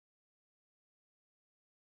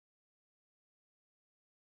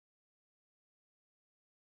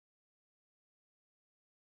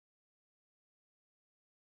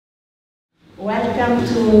Welcome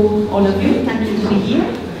to all of you. Thank you to be here.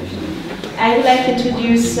 I would like to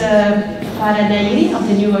introduce Farah Nayeri of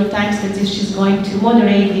the New York Times, that she's going to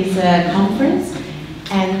moderate this conference,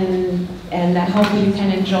 and I hope you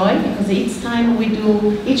can enjoy, because each time we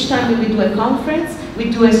do a conference,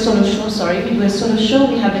 we do a solo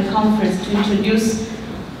show. We have a conference to introduce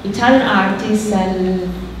Italian artists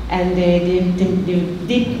and the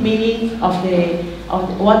deep meaning of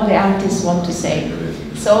what the artists want to say.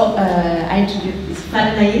 So I introduce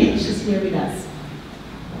Farah Nayeri. She's here with us.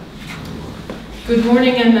 Good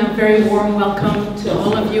morning and a very warm welcome to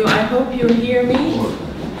all of you. I hope you hear me.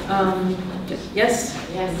 Yes,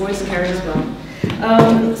 voice carries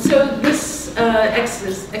well. So this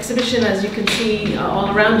exhibition, as you can see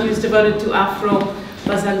all around you, is devoted to Afro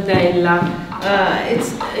Basaldella.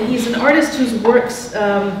 He's an artist whose works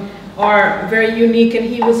are very unique, and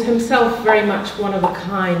he was himself very much one of a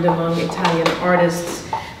kind among Italian artists.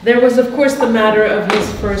 There was, of course, the matter of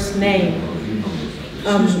his first name.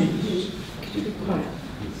 Could you be quiet?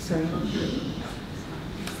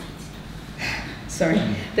 Sorry.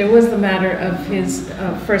 There was the matter of his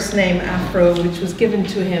first name, Afro, which was given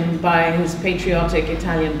to him by his patriotic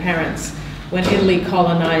Italian parents when Italy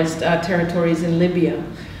colonized territories in Libya.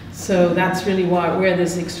 So that's really where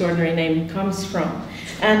this extraordinary name comes from.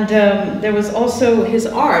 And there was also his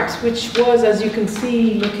art, which was, as you can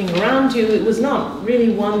see looking around you, it was not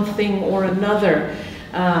really one thing or another.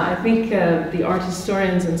 I think the art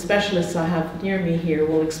historians and specialists I have near me here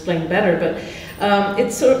will explain better, but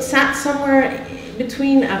it sort of sat somewhere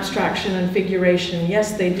between abstraction and figuration.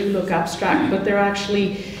 Yes, they do look abstract, but they're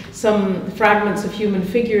actually some fragments of human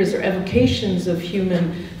figures or evocations of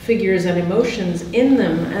human figures and emotions in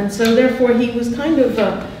them. And so therefore he was kind of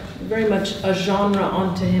very much a genre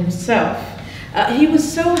unto himself. He was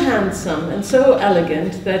so handsome and so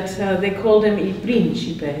elegant that they called him Il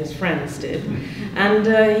Principe, his friends did. And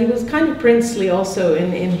he was kind of princely also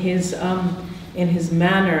in his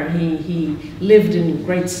manner. He lived in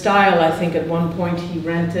great style. I think at one point he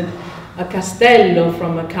rented a castello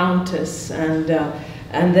from a countess, and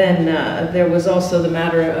then there was also the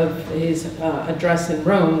matter of his address in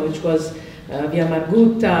Rome, which was Via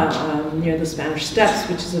Margutta, near the Spanish Steps,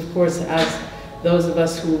 which is, of course, as those of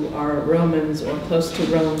us who are Romans or close to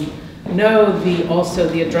Rome know, also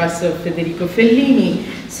the address of Federico Fellini.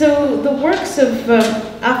 So the works of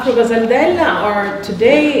Afro Basaldella are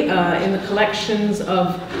today in the collections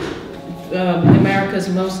of America's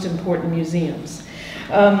most important museums.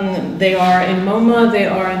 They are in MoMA, they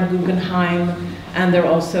are in the Guggenheim, and they're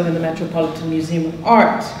also in the Metropolitan Museum of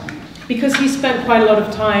Art. Because he spent quite a lot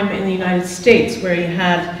of time in the United States, where he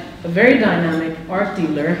had a very dynamic art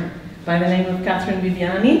dealer by the name of Catherine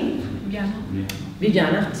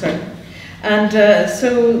Viviana, sorry. And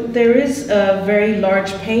so there is a very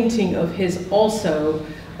large painting of his also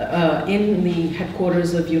in the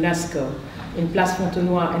headquarters of UNESCO in Place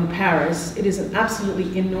Fontenoy in Paris. It is an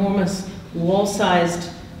absolutely enormous wall-sized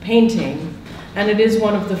painting, and it is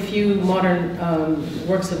one of the few modern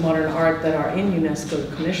works of modern art that are in UNESCO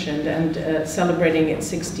commissioned, and celebrating its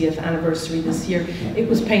 60th anniversary this year. It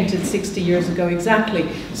was painted 60 years ago exactly.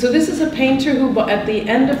 So this is a painter who at the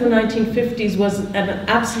end of the 1950s was at an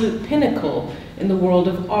absolute pinnacle in the world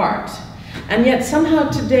of art. And yet somehow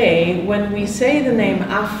today, when we say the name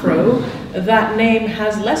Afro, that name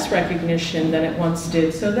has less recognition than it once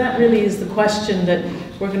did. So that really is the question that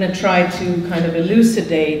we're going to try to kind of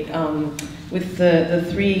elucidate with the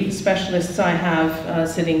three specialists I have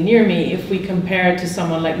sitting near me. If we compare to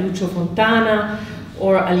someone like Lucio Fontana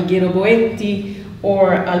or Alighiero Boetti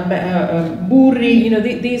or Burri, you know,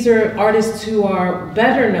 these are artists who are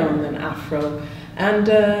better known than Afro. And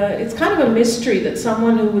it's kind of a mystery that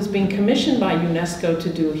someone who was being commissioned by UNESCO to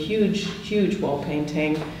do a huge, huge wall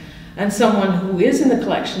painting, and someone who is in the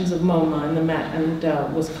collections of MoMA and the Met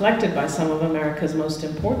and was collected by some of America's most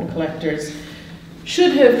important collectors,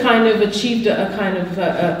 should have kind of achieved a kind of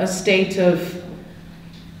a state of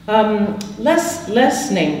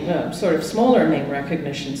less name, sort of smaller name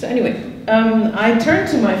recognition. So anyway, I turn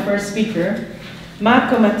to my first speaker,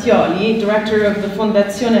 Marco Mattioli, director of the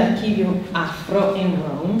Fondazione Archivio Afro in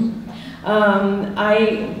Rome.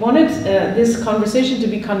 I wanted this conversation to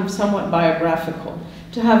become somewhat biographical,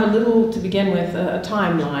 to have a little, to begin with, a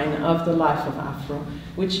timeline of the life of Afro,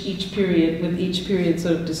 with each period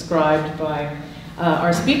sort of described by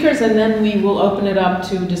our speakers, and then we will open it up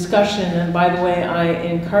to discussion. And by the way, I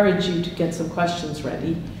encourage you to get some questions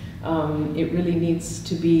ready. It really needs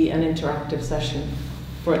to be an interactive session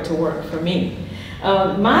for it to work for me.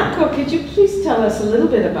 Marco, could you please tell us a little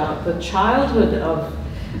bit about the childhood of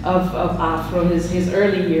Afro, his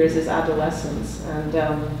early years, his adolescence, and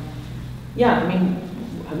yeah, I mean,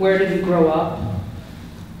 where did he grow up?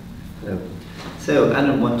 So I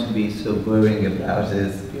don't want to be so boring about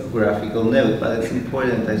his biographical note, but it's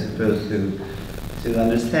important, I suppose, to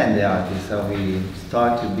understand the artist, how he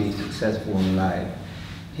started to be successful in life.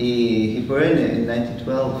 He born in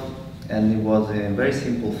 1912, and he was in a very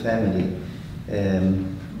simple family.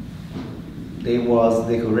 They was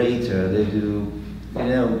decorator. They do, you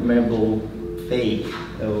know, marble fake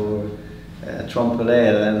or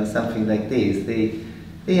trompe-l'oeil and something like this.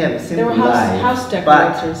 They have a simple life. House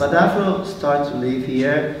decorators. But Afro started to live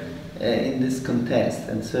here in this contest,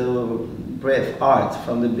 and so bred art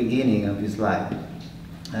from the beginning of his life.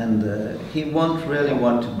 And he really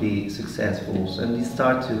want to be successful, and he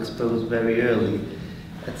started to expose very early.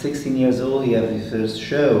 At 16 years old, he had his first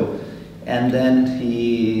show, and then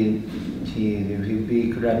he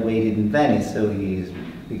graduated in Venice, so he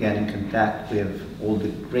began in contact with all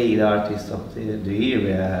the great artists of the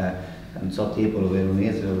area, and Sottopolo,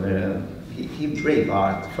 Veronese, where he braved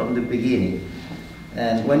art from the beginning.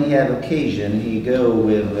 And when he had occasion, he go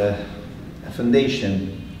with a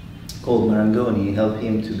foundation called Marangoni, helped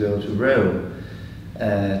him to go to Rome,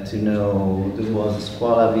 to know there was a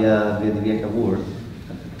Scuola via Cavour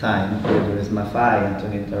at the time, where there is Maffei,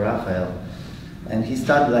 Antonietta Raphael. And he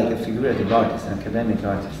started like a figurative artist, an academic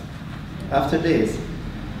artist. After this,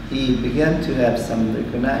 he began to have some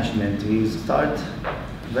recognition. He started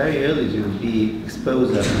very early to be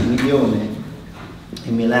exposed at Milione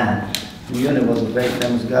in Milan. Milione was a very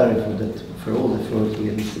famous gallery for all the work he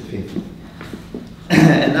had dissipated.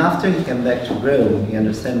 And after he came back to Rome, he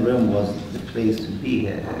understood Rome was the place to be,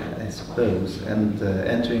 I suppose, and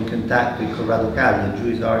entering contact with Corrado Calli, a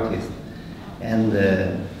Jewish artist, and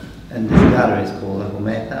this gallery is called La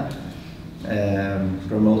Gometa,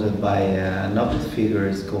 promoted by a noted figure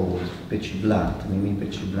is called Pecci Blunt, Mimi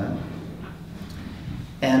Pecci Blunt.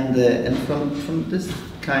 And from this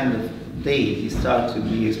kind of date, he started to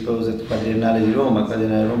be exposed at Quadriennale di Roma.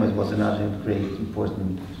 Quadriennale di Roma was another great,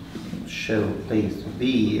 important show place to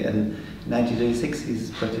be, and in 1936 he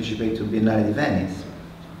participated to Biennale di Venice.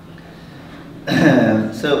 A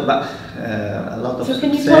lot of So success.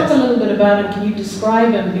 can you talk a little bit about him? Can you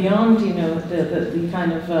describe him beyond, you know, the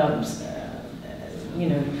kind of, you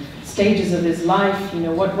know, stages of his life? You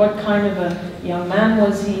know, what kind of a young man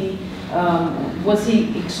was he? Was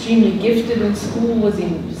he extremely gifted in school? Was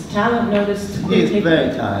his talent noticed? He is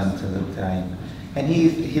very talented at the time, and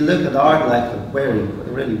he looked at art like a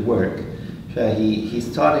really work. So he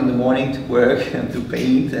started in the morning to work and to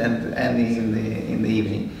paint, and in the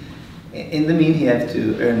evening. In the mean, he had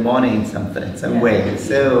to earn money in some way.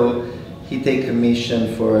 So he take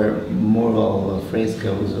commission for mural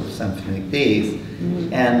frescoes or something like this,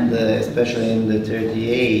 and especially in the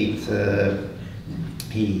 38,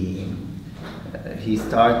 he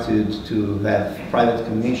started to have private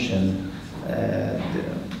commission.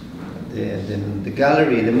 The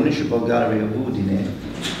gallery, the municipal gallery of Udine,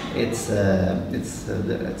 it's the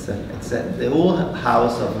whole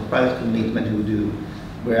house of a private commitment who do,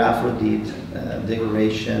 where Afro did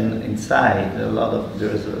decoration inside.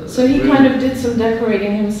 So he kind of did some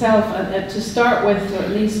decorating himself to start with, or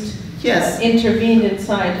at least intervened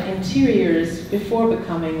inside interiors before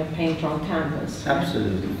becoming a painter on canvas. Right?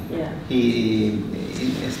 Absolutely. Yeah. He,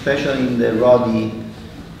 especially in the Rodi,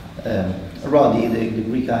 the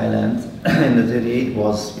Greek island, in the 38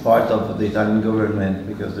 was part of the Italian government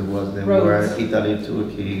because there were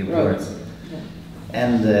Italy-Turkey wars. Yeah.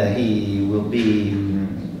 And he will be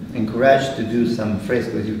encouraged to do some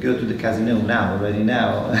frescoes. If you go to the casino already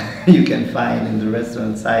now, you can find in the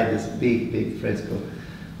restaurant side this big fresco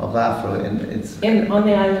of Afro, and it's on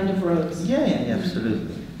the island of Rhodes. Yeah,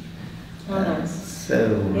 absolutely. Oh, nice.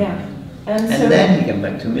 So yeah. And then he came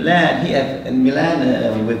back to Milan. In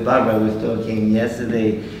Milan, with Barbara, we were talking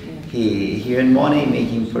yesterday, he earned money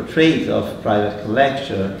making portraits of private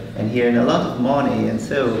collector, and he earned a lot of money. And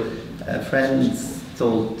so friends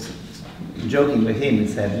told, joking with him, he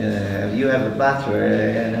said, you have a butler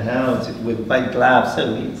and a house with white gloves.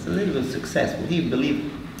 So he's a little bit successful. He believed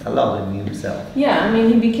a lot in himself. Yeah, I mean,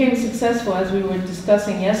 he became successful, as we were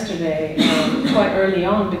discussing yesterday, quite early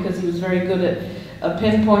on, because he was very good at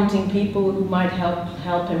pinpointing people who might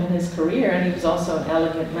help him in his career, and he was also an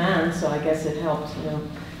elegant man, so I guess it helped, you know,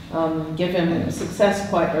 give him success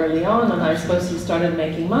quite early on, and I suppose he started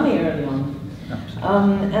making money early on.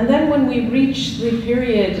 And then when we reach the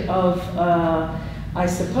period of, I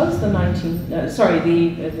suppose the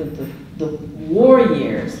war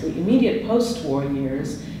years, the immediate post-war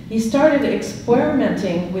years, he started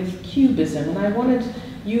experimenting with Cubism, and I wanted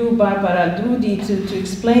you, Barbara Drudi, to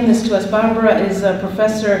explain this to us. Barbara is a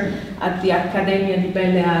professor at the Accademia di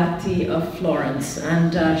Belle Art of Florence,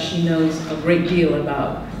 and she knows a great deal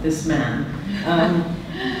about this man.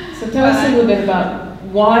 So tell us a little bit about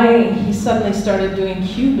why he suddenly started doing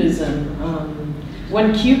Cubism,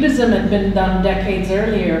 when Cubism had been done decades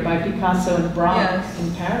earlier by Picasso and Braque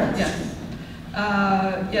in Paris.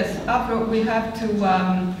 Yes, Afro, we have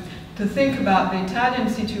to think about the Italian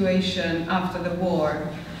situation after the war.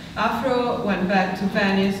 Afro went back to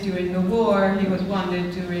Venice during the war. He was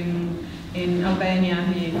wounded in Albania.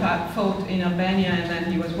 He fought in Albania, and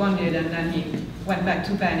then he was wounded, and then he went back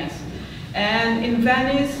to Venice. And in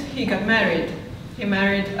Venice, he got married. He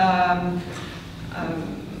married a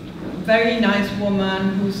very nice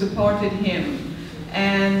woman who supported him.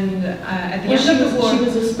 And at the end of the war, she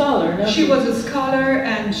was a scholar. No? She was a scholar,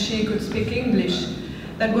 and she could speak English.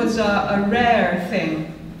 That was a rare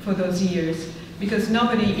thing for those years, because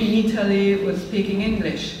nobody in Italy was speaking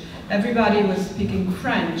English. Everybody was speaking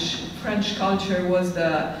French. French culture was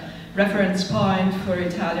the reference point for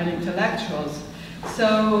Italian intellectuals.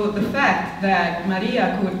 So the fact that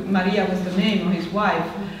Maria was the name of his wife,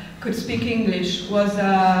 could speak English was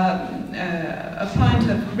a point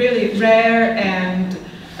of really rare and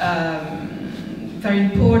very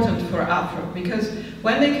important for Afro, because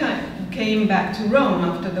when they came back to Rome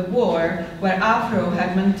after the war, where Afro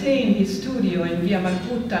had maintained his studio in Via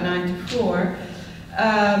Malputta 94,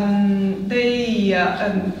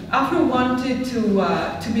 Afro wanted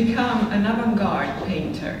to become an avant-garde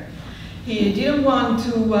painter. He didn't want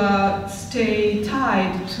to stay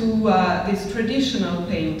tied to this traditional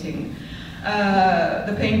painting,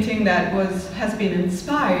 the painting that has been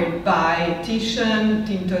inspired by Titian,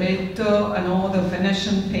 Tintoretto, and all the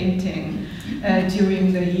Venetian painting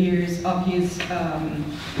during the years of his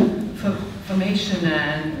formation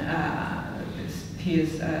and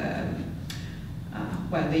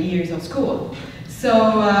the years of school.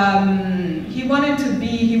 So he wanted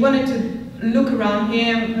to look around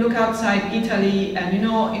him, look outside Italy, and you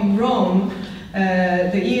know, in Rome,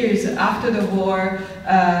 the years after the war,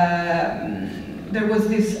 there was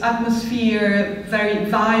this atmosphere very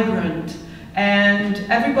vibrant, and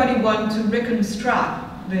everybody wanted to reconstruct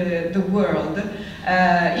the world.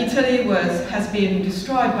 Italy has been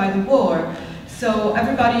destroyed by the war, so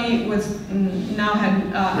everybody was now had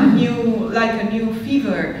a new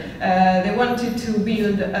fever. They wanted to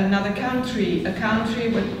build another country, a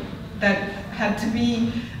country that had to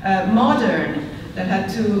be modern, that had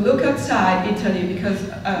to look outside Italy, because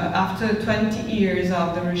after 20 years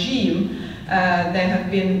of the regime, they have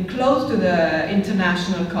been close to the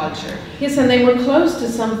international culture. Yes, and they were close to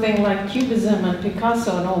something like Cubism and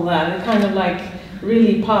Picasso and all that. It kind of like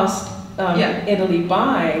really passed Italy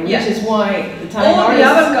by, which is why Italian all artists...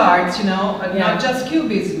 the avant-gardes, you know, not just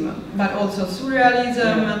Cubism, but also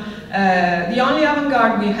Surrealism. The only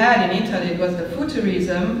avant-garde we had in Italy was the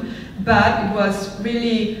Futurism, but it was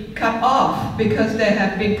really cut off because they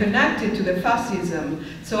had been connected to the fascism.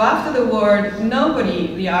 So after the war,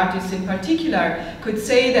 nobody, the artists in particular, could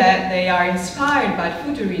say that they are inspired by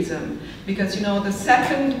Futurism, because you know the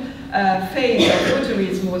second phase of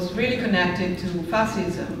Futurism was really connected to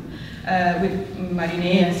fascism with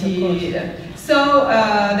Marinetti. Yes, so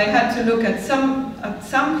they had to look at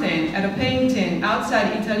something, at a painting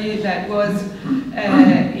outside Italy that was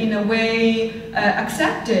in a way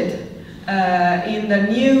accepted in the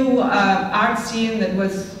new art scene that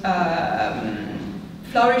was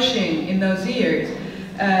flourishing in those years.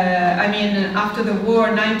 I mean, after the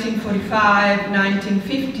war, 1945,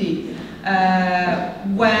 1950,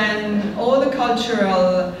 when all the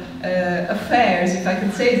cultural affairs, if I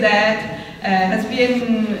can say that, has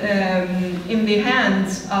been in the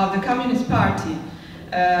hands of the Communist Party.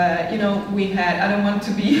 You know, we had, I don't want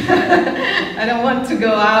to be, I don't want to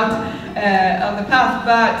go out on the path,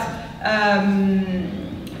 but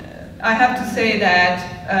I have to say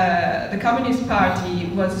that the Communist Party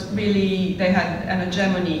was really, they had an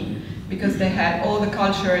hegemony because they had all the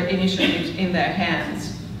cultural initiatives in their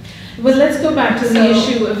hands. Well, let's go back to the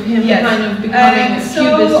issue of him kind of becoming a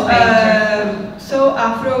Cubist painter. So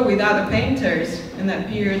Afro, with other painters in that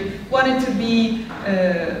period, wanted to be,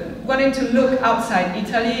 wanted to look outside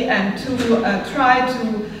Italy and to try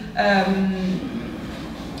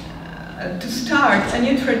to start a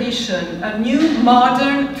new tradition, a new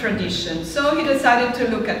modern tradition. So he decided to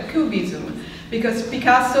look at Cubism, because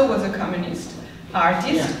Picasso was a communist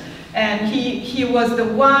artist, and he was the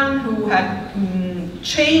one who had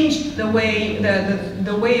changed the way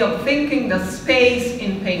of thinking the space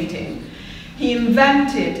in painting. He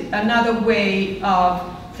invented another way of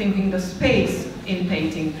thinking the space in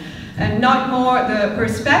painting. and not more the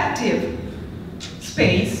perspective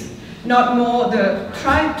space, not more the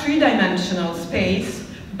three-dimensional space,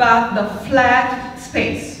 but the flat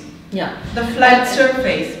space, the flat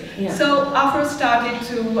surface. So Afro started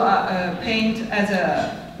to paint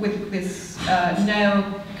with this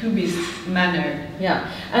neo-cubist manner.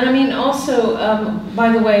 And I mean also,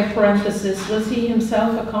 by the way, parenthesis, was he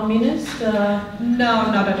himself a communist? No,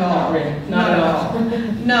 not at all. Not really. Not at all.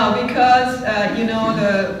 No, because you know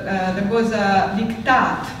there was a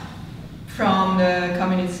diktat from the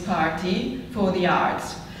Communist Party for the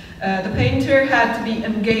arts. The painter had to be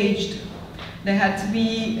engaged. They had to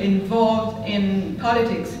be involved in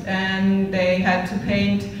politics, and they had to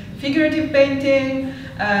paint figurative painting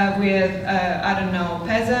with, I don't know,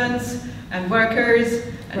 peasants and workers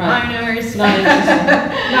and miners. Not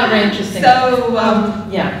interesting. Not very interesting. So,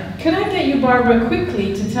 Could I get you, Barbara,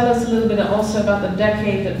 quickly to tell us a little bit also about the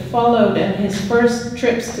decade that followed and his first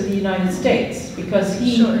trips to the United States? Because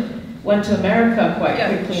he went to America quite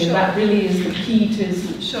quickly, and that really is the key to his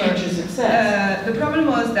future success. The problem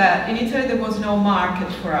was that in Italy there was no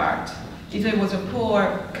market for art. Italy was a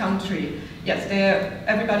poor country. Yes,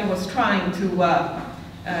 everybody was trying to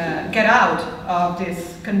get out of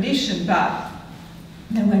this condition, but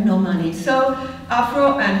there were no money. So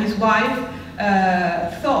Afro and his wife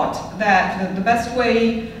thought that the best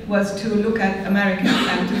way was to look at America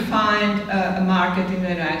and to find a market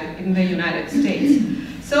in the United States.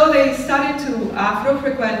 So they started to, Afro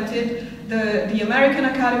frequented the American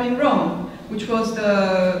Academy in Rome, which was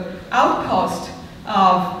the outpost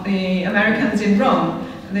of the Americans in Rome.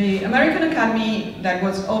 The American Academy that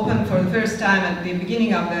was opened for the first time at the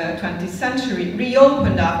beginning of the 20th century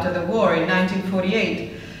reopened after the war in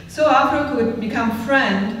 1948. So Afro could become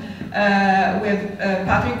friend with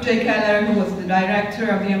Patrick J. Keller, who was the director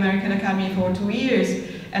of the American Academy for 2 years,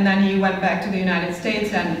 and then he went back to the United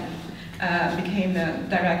States and became the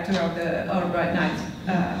director of the Albright Knight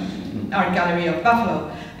Art Gallery of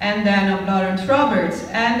Buffalo, and then of Lawrence Roberts,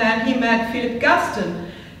 and then he met Philip Gaston.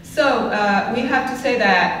 So we have to say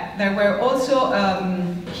that there were also a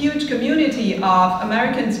huge community of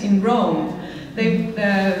Americans in Rome.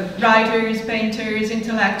 Writers, painters,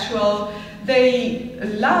 intellectuals, they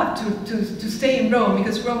loved to stay in Rome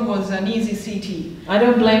because Rome was an easy city. I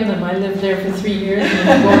don't blame them. I lived there for 3 years and it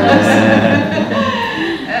was gorgeous.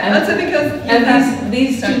 Also because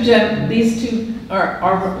these two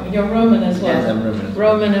are you're Roman as well. Yes, I'm Roman.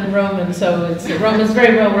 Roman and Roman, so Rome is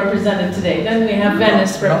very well represented today. Then we have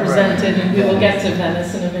Venice represented, and we will get to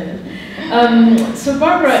Venice in a minute. So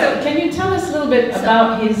Barbara, can you tell us a little bit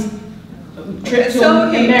about his trip to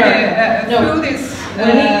America? Through this,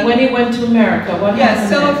 when he went to America, what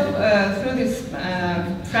happened? Through these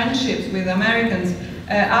friendships with Americans,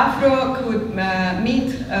 Afro could meet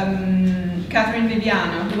Catherine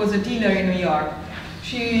Viviano, who was a dealer in New York.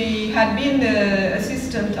 She had been the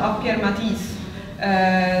assistant of Pierre Matisse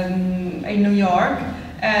in New York,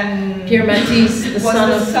 and Pierre Matisse, the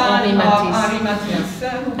son of Henri Matisse,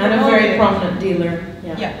 and a very prominent dealer.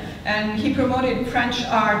 And he promoted French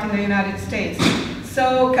art in the United States.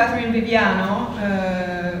 So Catherine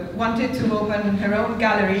Viviano wanted to open her own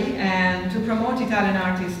gallery and to promote Italian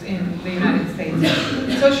artists in the United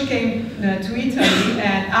States. So she came to Italy,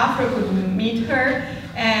 and Afro could meet her,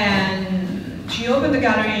 and she opened the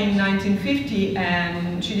gallery in 1950,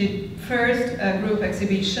 and she did first a group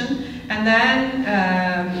exhibition, and then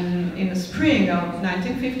in the spring of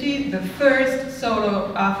 1950, the first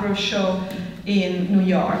solo Afro show in New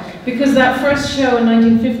York. Because that first show in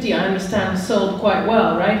 1950, I understand, sold quite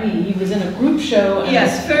well, right? He was in a group show. And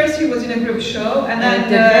yes, first he was in a group show, and then it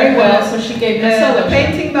did very well, so she gave him a solo the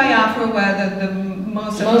painting by Afro were the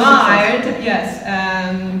most admired. Yes.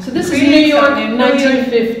 So this is New York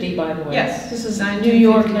 1950, by the way. Yes. This is New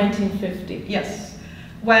York 1950. Yes.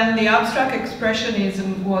 When the abstract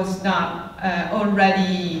expressionism was not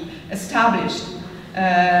already established.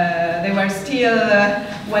 They were still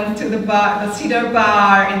went to the bar, the Cedar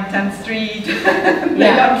Bar in 10th Street.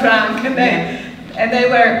 They got drunk, and they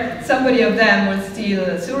were. Somebody of them was still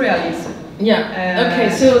surrealist. Okay.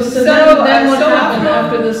 So then what happened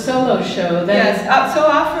after the solo show? Then so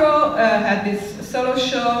Afro had this solo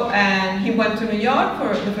show, and he went to New York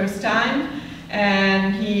for the first time,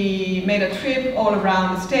 and he made a trip all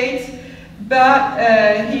around the States. But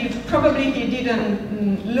he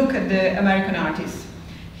didn't look at the American artists.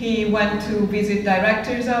 He went to visit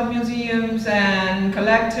directors of museums and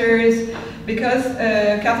collectors, because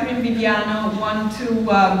Catherine Viviano wanted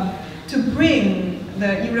to bring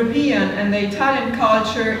the European and the Italian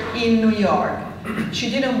culture in New York. She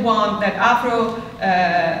didn't want that Afro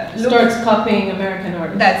starts copying American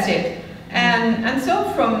art. That's it. And so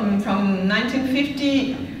from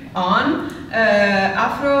 1950 on,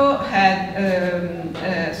 Afro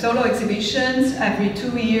had solo exhibitions every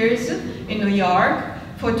 2 years in New York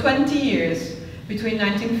for 20 years, between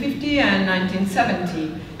 1950 and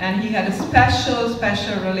 1970. And he had a special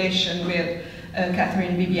relation with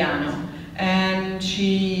Catherine Bibbiano. And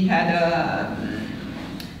she had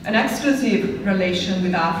an exclusive relation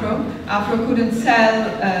with Afro. Afro couldn't sell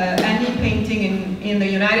any painting in the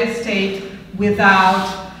United States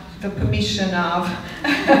without the permission of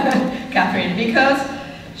Catherine, because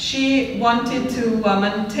she wanted to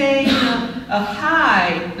maintain a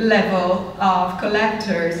high level of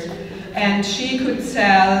collectors, and she could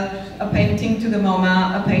sell a painting to the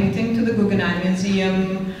MoMA, a painting to the Guggenheim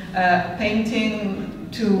Museum, a painting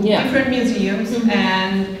to different museums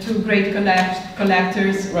and to great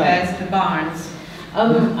collectors as the Barnes.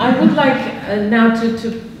 I would like now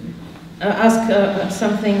to ask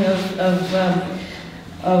something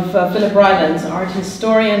of Philip Rylands, art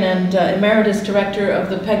historian and emeritus director of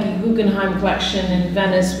the Peggy Guggenheim Collection in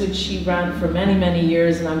Venice, which he ran for many, many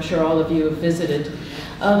years, and I'm sure all of you have visited.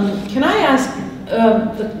 Can I ask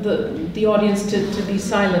the audience to be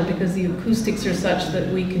silent, because the acoustics are such that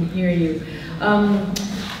we can hear you.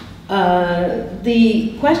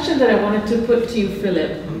 The question that I wanted to put to you,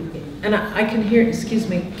 Philip, and I can hear, excuse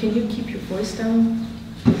me, can you keep your voice down?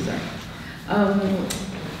 Sorry.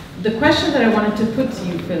 The question that I wanted to put to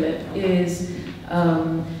you, Philip, is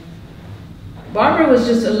Barbara was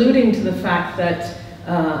just alluding to the fact that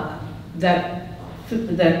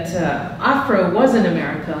Afro was in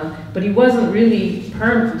America, but he wasn't really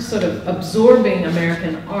sort of absorbing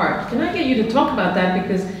American art. Can I get you to talk about that?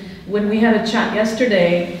 Because when we had a chat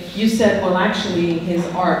yesterday, you said, well, actually, his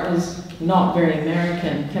art was not very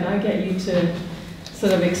American. Can I get you to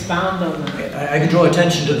sort of expound on that? I can draw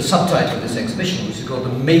attention to the subtitle of this exhibition, which is called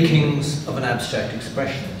The Makings of an Abstract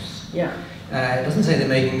Expressionist. Yeah. It doesn't say the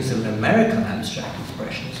makings of an American abstract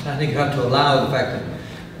expressionist. I think you have to allow the fact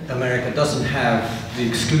that America doesn't have the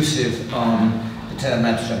exclusive on the term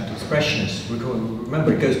abstract expressionist.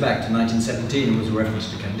 Remember, it goes back to 1917 and was a reference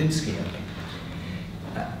to Kandinsky, I think.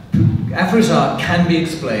 Afro's art can be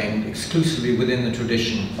explained exclusively within the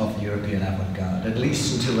tradition of the European avant-garde, at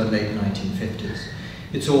least until the late 1950s.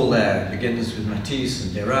 It's all there. It begins with Matisse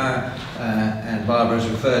and Derain, and Barbara has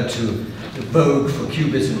referred to the vogue for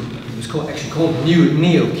Cubism. It was actually called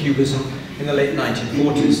Neo-Cubism in the late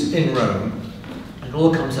 1940s in Rome. It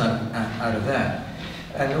all comes out of that.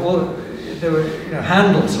 And there were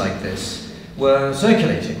handles like this were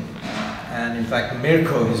circulating. And in fact,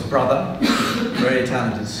 Mirko, his brother, very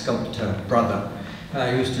talented sculptor brother,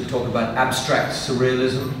 used to talk about abstract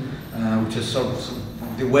surrealism, which is sort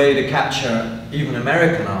of the way to capture even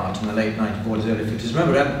American art in the late 1940s, early 50s.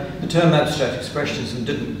 Remember, the term abstract expressionism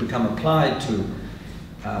didn't become applied to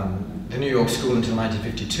the New York School until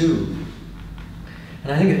 1952.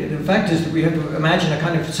 And I think the fact is that we have to imagine a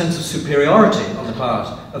kind of sense of superiority on the part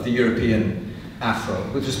of the European Afro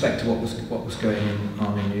with respect to what was going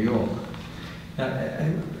on in New York.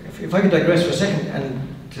 If I could digress for a second and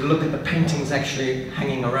to look at the paintings actually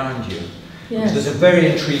hanging around you, yes. There's a very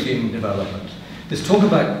intriguing development. This talk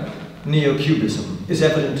about Neo-Cubism is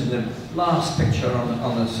evident in the last picture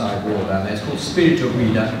on the side wall down there. It's called Spirito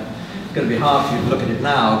Guida. It's going to be hard for you to look at it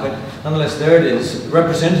now, but nonetheless there it is,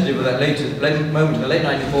 representative of that late moment in the late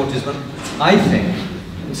 1940s, but I think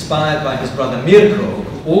inspired by his brother Mirko,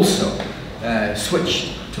 who also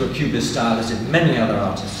switched to a Cubist style, as did many other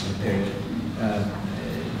artists in the period.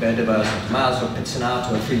 Berdeva, Tommaso,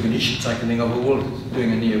 Pizzinato, three Venetians I can think of, were all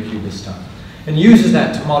doing a neo-Cubist style. And uses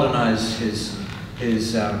that to modernize his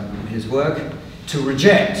work, to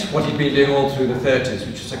reject what he'd been doing all through the 30s,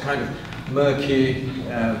 which was a kind of murky,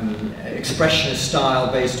 expressionist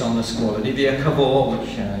style based on the Scuola di Cavour,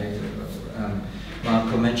 which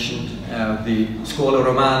Marco mentioned, the Scuola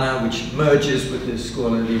Romana, which merges with the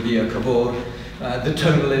Scuola di Cavour, the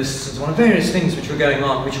tonalists, and so on, various things which were going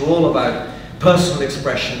on, which were all about personal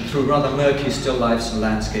expression through rather murky still lifes and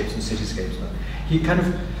landscapes and cityscapes. He kind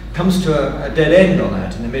of comes to a dead end on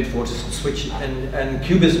that in the mid-40s, and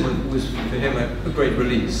Cubism was for him a great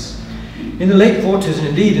release. In the late 40s, and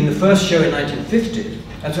indeed in the first show in 1950,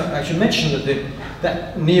 and so I should mention that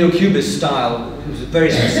that neo-Cubist style was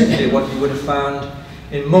very specifically what you would have found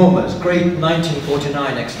in MoMA's great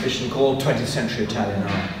 1949 exhibition called 20th Century Italian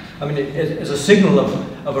Art. I mean, as a signal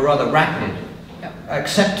of a rather rapid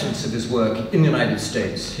acceptance of his work in the United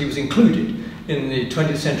States. He was included in the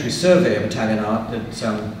 20th Century Survey of Italian Art that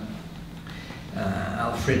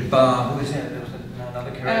Alfred Barr, who was there was another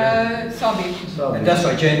the career? Sobi. And that's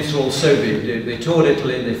right, James Hall Sobi. They toured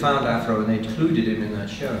Italy, they found Afro, and they included him in that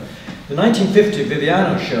show. The 1950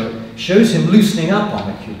 Viviano show shows him loosening up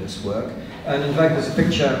on the Cubist work, and in fact there's a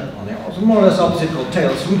picture on it, more or less opposite, called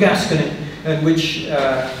Tales from Gascony, in which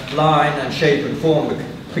line and shape and form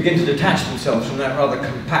begin to detach themselves from that rather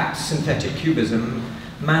compact synthetic cubism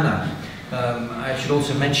manner. I should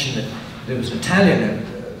also mention that there was an Italian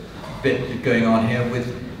bit going on here with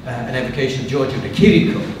an evocation of Giorgio de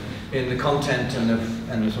Chirico in the content and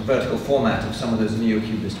the sort of vertical format of some of those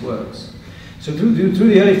neo-cubist works. So through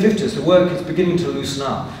the early 50s, the work is beginning to loosen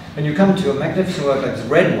up, and you come to a magnificent work like this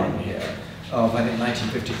red one here of, I think,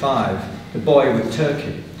 1955, The Boy with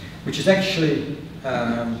Turkey, which is actually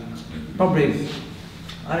probably,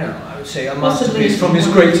 I don't know, I would say a masterpiece from his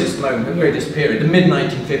greatest moment, greatest period. The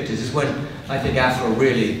mid-1950s is when I think Afro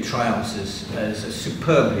really triumphs as a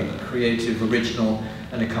superbly creative, original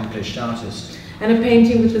and accomplished artist. And a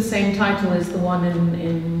painting with the same title as the one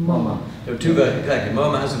in MoMA. There are two versions, exactly.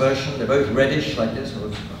 MoMA has a version, they're both reddish like this,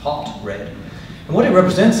 or hot red. And what it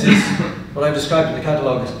represents is what I've described in the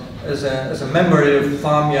catalogue as a memory of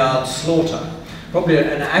farmyard slaughter. Probably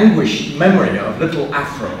an anguished memory of little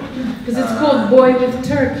Afro. Because it's called Boy with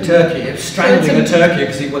Turkey. Turkey, strangling a turkey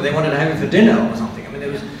because they wanted to have it for dinner or something. I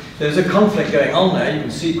mean, there's a conflict going on there. You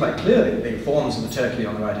can see quite clearly the forms of the turkey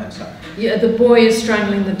on the right-hand side. Yeah, the boy is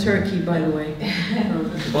strangling the turkey, by the way.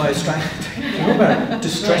 The boy is strangling the turkey. It's very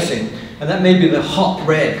distressing. Right. And that may be the hot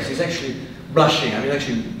red, because he's actually blushing. I mean,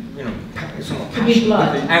 actually, you know, somewhat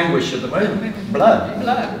passionate with the anguish of the moment. Blood.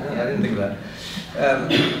 Blood. I didn't think of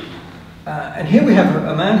that. And here we have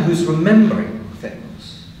a man who's remembering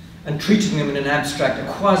things and treating them in an abstract,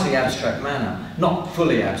 a quasi-abstract manner, not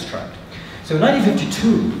fully abstract. So in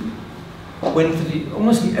 1952, when for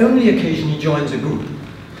almost the only occasion he joins a group,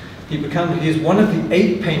 he is one of the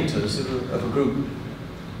 8 painters of a group,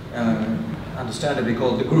 understandably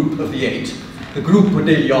called the Group of the 8, the Gruppo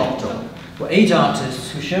degli Otto, were 8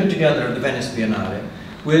 artists who showed together at the Venice Biennale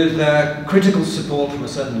with critical support from a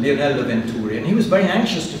certain Leonello Venturi, and he was very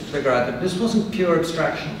anxious to figure out that this wasn't pure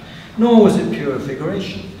abstraction, nor was it pure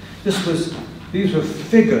figuration. These were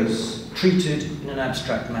figures treated in an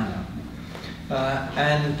abstract manner.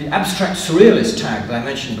 And the abstract surrealist tag that I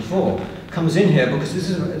mentioned before comes in here because this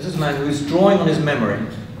is a man who is drawing on his memory.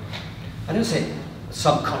 I don't say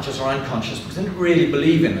subconscious or unconscious because I don't really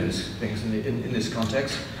believe in those things in this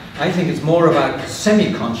context. I think it's more about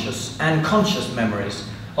semi-conscious and conscious memories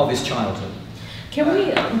of his childhood.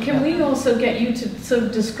 Can we also get you to sort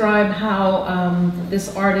of describe how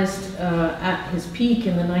this artist at his peak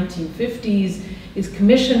in the 1950s is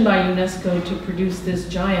commissioned by UNESCO to produce this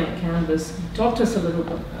giant canvas? Talk to us a little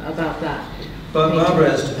bit about that. But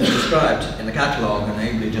Barbara has described in the catalogue and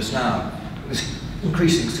ably just now, this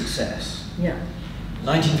increasing success. Yeah.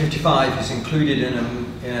 1955 is included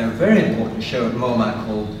in a very important show at MoMA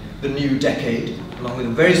called The New Decade, along with a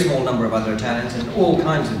very small number of other Italians and all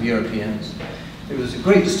kinds of Europeans. It was a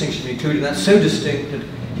great distinction to be included, and that's so distinct that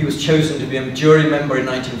he was chosen to be a jury member in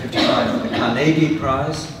 1955 for the Carnegie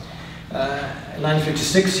Prize. In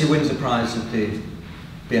 1956 he wins a prize at the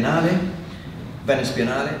Biennale, Venice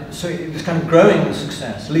Biennale. So it was kind of growing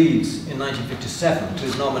success, leads in 1957 to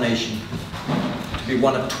his nomination to be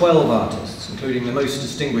one of 12 artists, including the most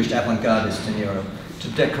distinguished avant-gardists in Europe, to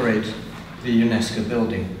decorate the UNESCO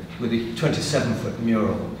building with a 27-foot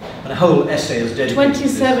mural. And a whole essay is dedicated to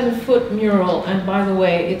this. 27-foot mural, and by the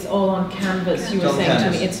way, it's all on canvas, you were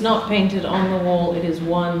saying to me. It's not painted on the wall, it is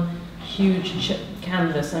one huge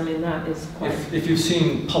canvas. I mean, that is quite... If you've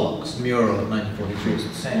seen Pollock's mural of 1943, it's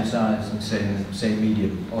the same size and same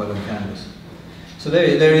medium, oil and canvas. So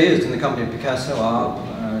there he is in the company of Picasso,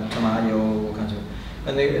 Tamayo, all kinds of...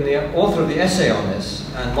 And the author of the essay on this,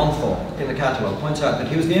 and Montfort, in the catalogue, points out that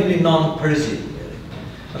he was the only non-Parisian.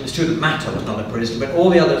 And it's true that Matta was not a Parisian, but all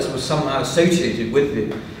the others were somehow associated with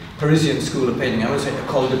the Parisian school of painting. I won't say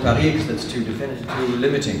École de Paris because that's too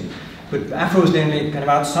limiting. But Afro was the only kind of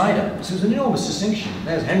outsider. So it was an enormous distinction.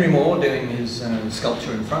 There's Henry Moore doing his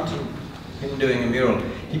sculpture in front and him doing a mural.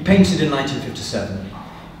 He painted in 1957,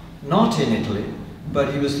 not in Italy,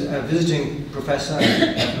 but he was a visiting professor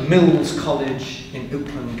at Mills College in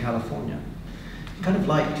Oakland, California. He kind of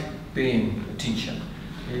liked being a teacher.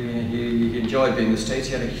 He enjoyed being in the States.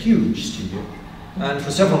 He had a huge studio. And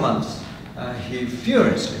for several months, he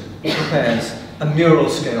furiously prepares a mural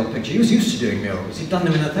scale picture. He was used to doing murals. He'd done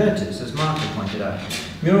them in the 30s, as Marco pointed out.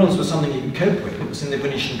 Murals were something he could cope with. It was in the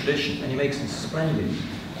Venetian tradition, and he makes this splendid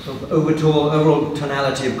sort of overall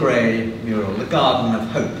tonality of grey mural, the Garden of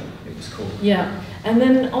Hope, it was called. Yeah, And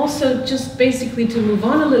then also, just basically to move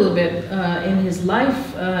on a little bit, in his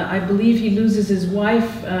life, I believe he loses his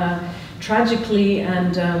wife tragically,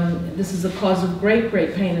 and this is a cause of great,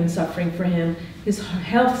 great pain and suffering for him. His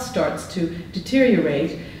health starts to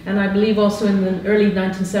deteriorate, and I believe also in the early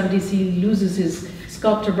 1970s he loses his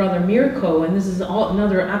sculptor brother Mirko, and this is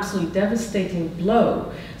another absolutely devastating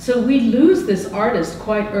blow. So we lose this artist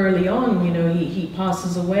quite early on. You know, he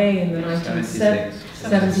passes away in the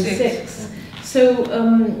 1976. So,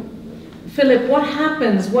 Philip, what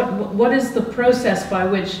happens? What is the process by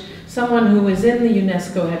which someone who is in the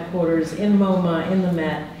UNESCO headquarters, in MoMA, in the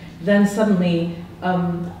Met, then suddenly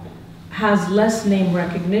has less name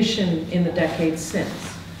recognition in the decades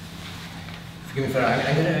since? Forgive me, Farah,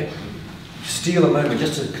 I'm going to steal a moment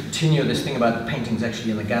just to continue this thing about the paintings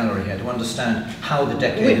actually in the gallery here, to understand how the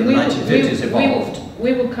decade of the 1950s evolved.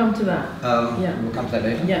 We will come to that. Yeah. We'll come to that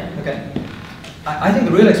later? Yeah. Okay. I think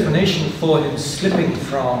the real explanation for him slipping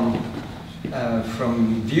from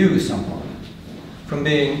view somewhat, from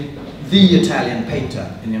being the Italian painter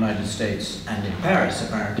in the United States and in Paris,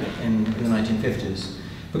 apparently, in the 1950s,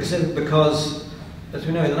 because, as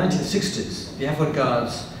we know, in the 1960s, the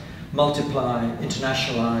avant-gardes multiply,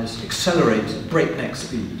 internationalize, accelerate at breakneck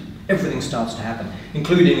speed. Everything starts to happen,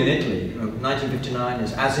 including in Italy. 1959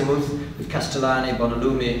 is Azimuth with Castellani,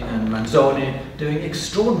 Bonalumi, and Manzoni doing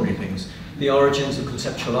extraordinary things. The origins of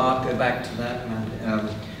conceptual art go back to that, and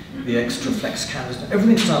the extra flex canvas.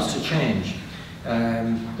 Everything starts to change.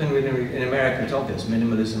 Then in America, it's obvious: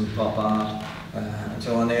 minimalism, pop art, and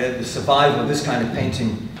so on. The survival of this kind of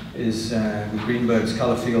painting is with Greenberg's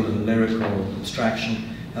colour field and lyrical abstraction.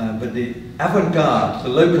 But the avant-garde, the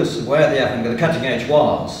locus of where the avant-garde, the cutting edge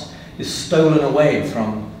was, is stolen away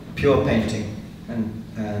from pure painting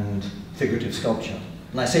and figurative sculpture.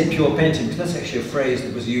 And I say pure painting because that's actually a phrase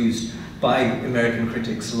that was used by American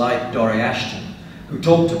critics like Dory Ashton, who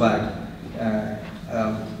talked about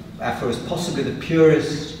Afro as possibly the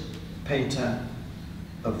purest painter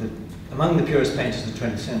among the purest painters of the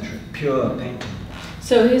 20th century, pure painting.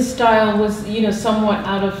 So his style was, you know, somewhat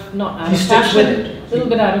out of, not out of fashion, with it. A little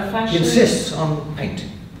bit out of fashion. He insists on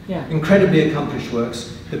painting. Yeah. Incredibly accomplished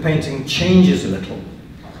works. The painting changes a little.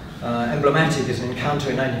 Emblematic is an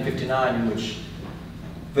encounter in 1959 in which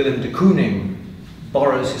Willem de Kooning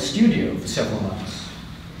borrows his studio for several months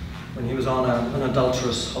when he was on an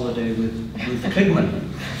adulterous holiday with Ruth Kligman.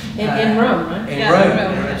 In Rome, right? In Rome,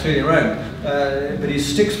 actually in Rome. But he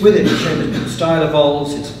sticks with it. The style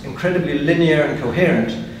evolves. It's incredibly linear and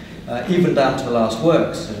coherent, even down to the last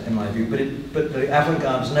works, in my view. But the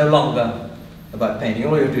avant-garde is no longer about painting.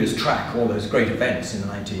 All you have to do is track all those great events in the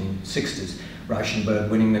 1960s. Rauschenberg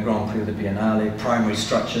winning the Grand Prix of the Biennale, primary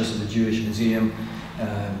structures of the Jewish Museum,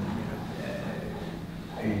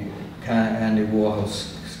 Andy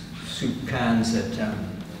Warhol's soup cans at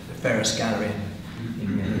the Ferris Gallery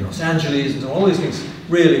in Los Angeles, and all these things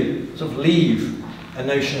really sort of leave a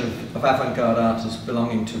notion of avant-garde art as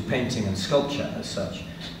belonging to painting and sculpture as such.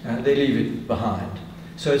 They leave it behind.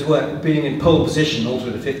 So his work being in pole position all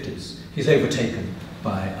through the 50s, he's overtaken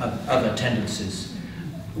by other tendencies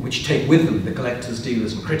which take with them the collectors,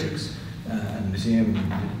 dealers and critics and museum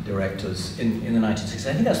directors in the 1960s.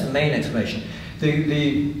 I think that's the main explanation.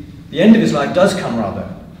 The end of his life does come rather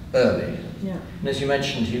early. Yeah. And as you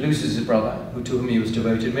mentioned, he loses his brother, to whom he was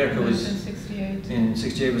devoted. Mirko was in 68. In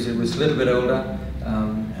 68 was a little bit older,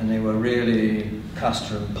 and they were really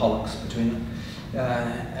Castor and Pollux between them.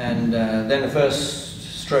 Then the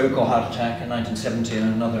first stroke or heart attack in 1970,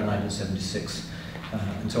 and another in 1976,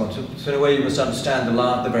 and so on. So in a way, you must understand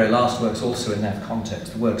the very last works also in that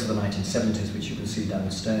context, the works of the 1970s, which you can see down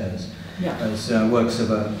the stairs, as works of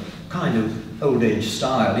a kind of old age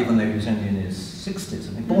style, even though he was only in his 60s.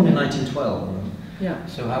 I think born in 1912. Yeah.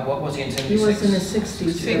 So what was he in 76? He was in his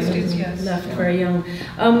 60s. 60s, yes. Left very young.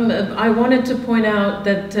 I wanted to point out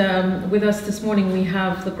that with us this morning we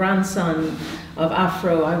have the grandson of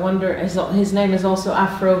Afro. I wonder, his name is also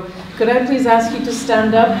Afro. Could I please ask you to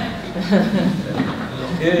stand up?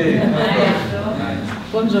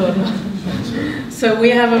 Buongiorno. So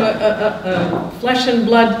we have a flesh and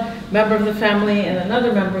blood member of the family and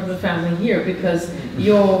another member of the family here, because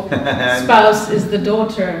your spouse is the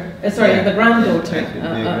daughter, the granddaughter.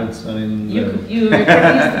 He's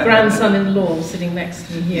the grandson-in-law sitting next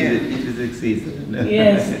to me here.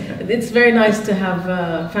 Yes, it's very nice to have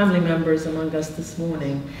family members among us this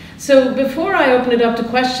morning. So before I open it up to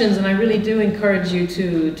questions, and I really do encourage you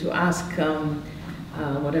to ask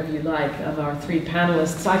whatever you like of our three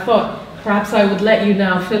panelists, I thought perhaps I would let you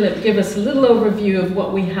now, Philip, give us a little overview of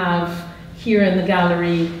what we have here in the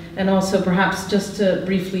gallery, and also perhaps just to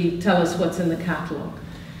briefly tell us what's in the catalogue.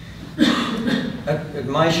 at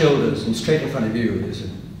my shoulders and straight in front of you is a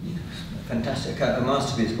fantastic, a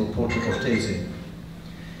masterpiece called Portrait Cortese.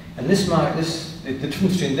 And the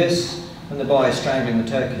difference between this and the boy strangling the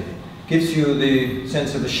turkey gives you the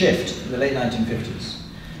sense of the shift in the late 1950s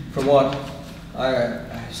from what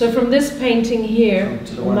so from this painting here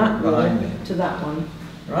to the one behind me to that one.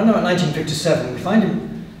 Around about 1957, we find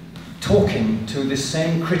him talking to this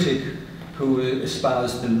same critic who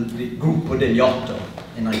espoused the Gruppo degli Otto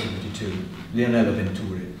in 1952, Lionello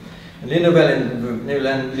Venturi. And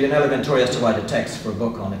Lionello Venturi has to write a text for a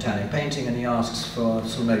book on Italian painting, and he asks for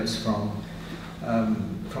some notes from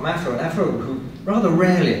Afro. And Afro, who rather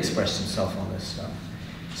rarely expressed himself on this stuff,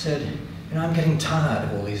 said, you know, I'm getting tired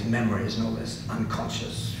of all these memories and all this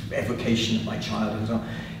unconscious evocation of my childhood and so on.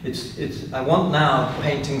 I want now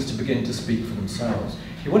paintings to begin to speak for themselves.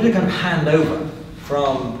 He wanted to kind of hand over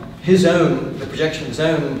from his own, the projection of his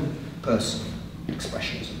own person,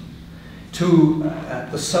 expressionism, to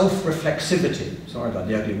the self-reflexivity, sorry about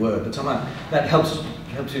the ugly word, but somehow that helps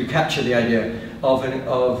you capture the idea of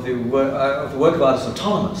the work of art as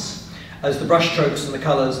autonomous, as the brushstrokes and the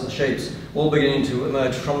colours and the shapes all beginning to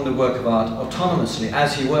emerge from the work of art autonomously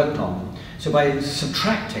as he worked on them. So by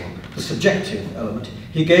subtracting the subjective element,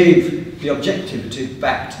 he gave the objectivity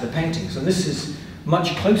back to the paintings. And this is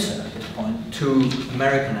much closer at this point to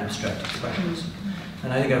American abstract expressionism.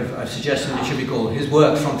 And I think I've suggested it should be called his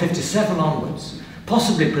work from 57 onwards,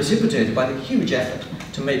 possibly precipitated by the huge effort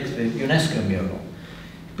to make the UNESCO mural,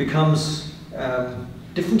 becomes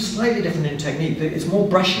slightly different in technique. It's more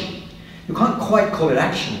brushy. You can't quite call it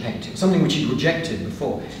action painting, something which he rejected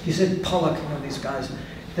before. He said, Pollock, you know, these guys,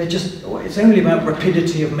 they're just, it's only about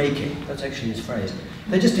rapidity of making. That's actually his phrase.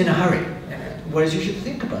 They're just in a hurry. Whereas you should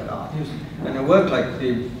think about art. And a work like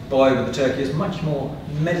The Boy with the Turkey is much more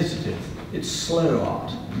meditative. It's slow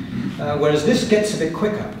art. Whereas this gets a bit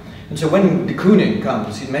quicker. And so when de Kooning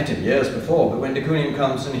comes, he'd met him years before, but when de Kooning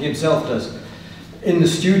comes and he himself does, in the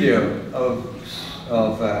studio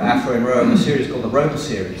of Afro in Rome, a series called the Rome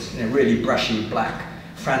series, you know, really brushy, black,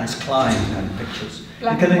 Franz Klein kind of pictures.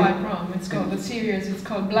 Black and White Rome, it's called, the series, it's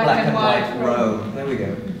called Black and White Rome. There we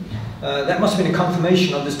go. That must have been a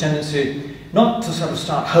confirmation of this tendency not to sort of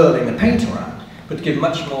start hurling the paint around, but to give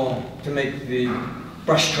much more, to make the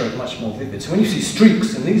brushstroke much more vivid. So when you see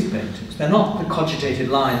streaks in these paintings, they're not the cogitated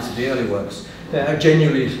lines of the early works, they're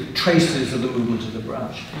genuinely traces of the movement of the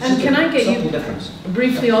brush. It's and can I get you difference.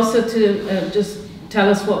 Briefly also to just tell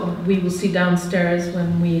us what we will see downstairs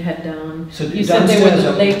when we head down? So you said they were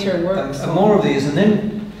the later works. More of these, and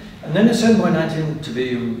then at a certain point, to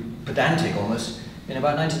be pedantic almost, in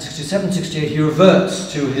about 1967-68, he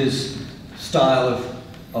reverts to his style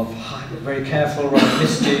of very careful, rather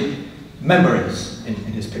misty memories in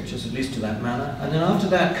his pictures, at least to that manner. And then after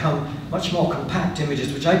that come much more compact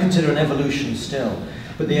images, which I consider an evolution still.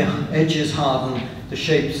 But the edges harden, the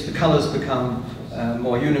shapes, the colours become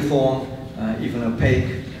more uniform, even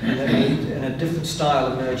opaque, and a different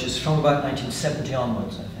style emerges from about 1970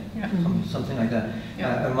 onwards, I think. Yeah. Something like that.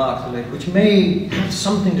 Yeah. Mark the Lake, which may have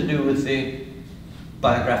something to do with the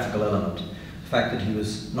biographical element. The fact that he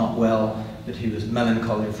was not well, that he was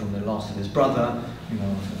melancholy from the loss of his brother, you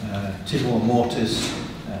know, timor mortis,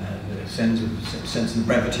 the sense of the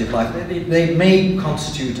brevity of life. They may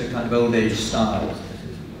constitute a kind of old age style,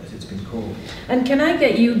 as it's been called. And can I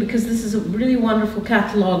get you, because this is a really wonderful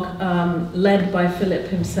catalogue led by Philip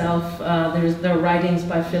himself. There are writings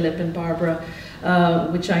by Philip and Barbara,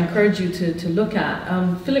 which I encourage you to look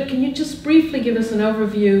at. Philip, can you just briefly give us an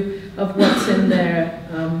overview of what's in there?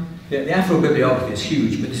 The Afro bibliography is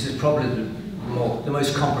huge, but this is probably the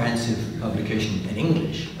most comprehensive publication in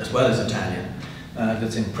English, as well as Italian,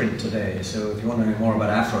 that's in print today. So if you want to know more about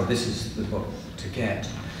Afro, this is the book to get.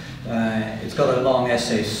 It's got a long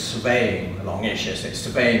essay surveying, a longish essay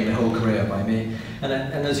surveying the whole career by me. And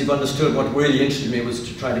as you've understood, what really interested me was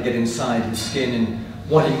to try to get inside his skin and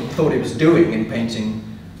what he thought he was doing in painting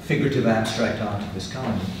figurative abstract art of this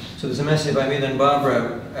kind. So there's a essay by me, then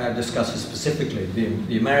Barbara discusses specifically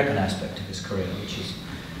the American aspect of his career, which is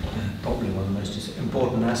probably one of the most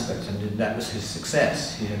important aspects, and that was his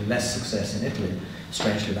success. He had less success in Italy,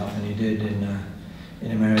 strangely enough, than he did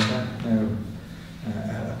in America.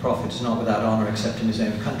 A prophet is not without honour except in his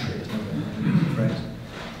own country, is not a phrase.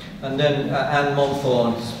 And then Anne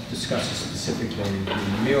Montfort discusses specifically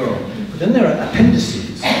the mural. But then there are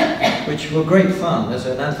appendices, which were great fun. There's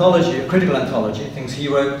an anthology, a critical anthology, things he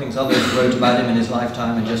wrote, things others wrote about him in his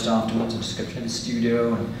lifetime, and just afterwards a description of his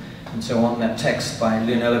studio, and so on. That text by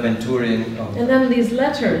Lionello Venturi. And then these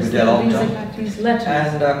letters, these letters.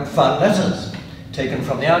 And fun letters taken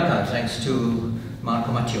from the archive, thanks to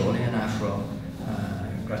Marco Mattioli and Afro.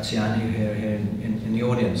 Graziani here in the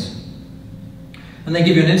audience. And they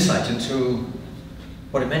give you an insight into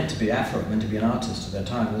what it meant to be Afro, meant to be an artist at that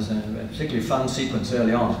time. There's a particularly fun sequence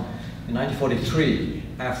early on. In 1943,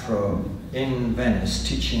 Afro in Venice,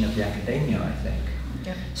 teaching at the Accademia, I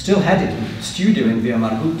think, still had his studio in Via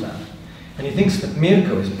Margutta. And he thinks that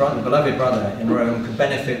Mirko, his brother, beloved brother in Rome, could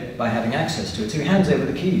benefit by having access to it. So he hands over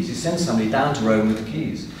the keys. He sends somebody down to Rome with the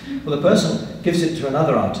keys. Well, the person gives it to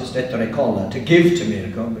another artist, Ettore Colla, to give to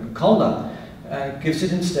Mirko. But Colla gives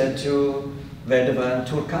it instead to Vedova and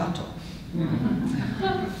Turcato.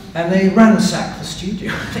 And they ransack the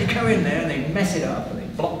studio. They go in there and they mess it up, and they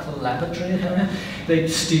block the lavatory, they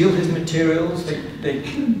steal his materials, they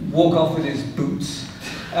walk off with his boots,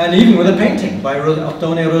 and even with a painting by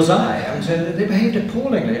Ottone Rosai. And so they behaved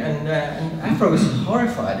appallingly, and Afro was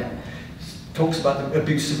horrified. And talks about them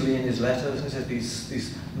abusively in his letters, and says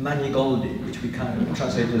these manigoldi, which we kind of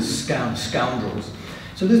translate as scoundrels.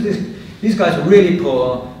 So these guys were really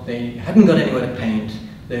poor, they hadn't got anywhere to paint,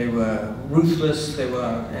 they were ruthless, they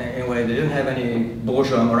were, in a way, they didn't have any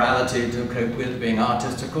bourgeois morality to cope with being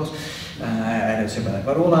artists, of course. I don't say about that,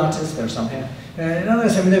 but all artists, there are some here. In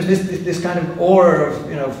others, I mean, there's this kind of aura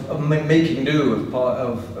of, of making do,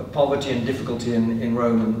 of poverty and difficulty in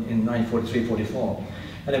Rome in 1943-44.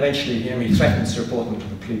 And eventually, he threatens to report them to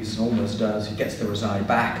the police, and almost does. He gets the Rosai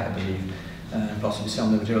back, I believe, possibly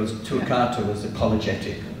some of the materials. Turcato was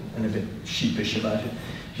apologetic and a bit sheepish about it.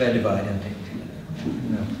 Vedova, I don't think.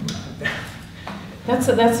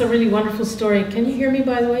 That's a really wonderful story. Can you hear me,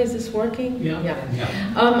 by the way? Is this working? Yeah.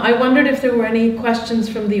 I wondered if there were any questions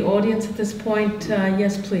from the audience at this point.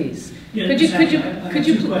 Yes, please. Yeah, could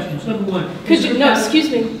you two questions. Number one.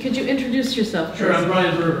 Excuse me. Could you introduce yourself? Sure. I'm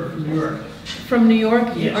Brian Berger from New York. From New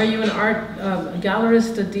York? Yes. Are you an art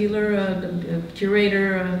gallerist, a dealer, a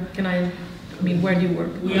curator? Where do you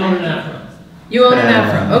work? We own an Afro. You own an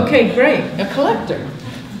Afro. Okay, great. A collector.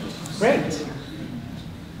 Great.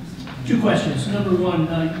 Two questions. Number one,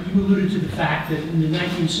 you alluded to the fact that in the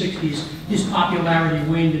 1960s, his popularity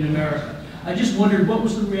waned in America. I just wondered, what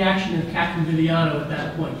was the reaction of Catherine Viviano at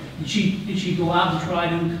that point? Did she go out and try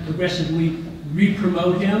to aggressively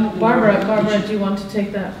re-promote him? Barbara, do you want to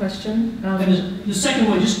take that question? And the second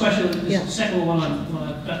one, just question, the second one on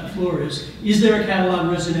the floor is there a catalog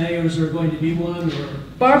raisonné, or is there going to be one? Or?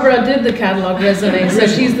 Barbara did the catalog raisonné, so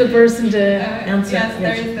she's the person to answer. Yes,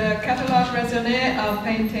 there is the catalog raisonné of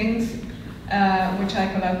paintings, which I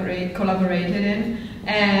collaborated in,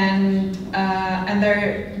 and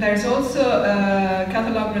there's also a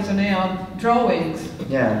catalog raisonné of drawings.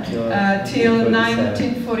 Yeah, till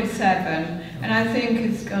 1947. And I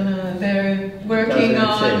think they're working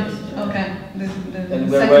on, okay.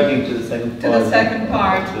 And we're working to the second part. To the second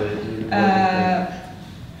part.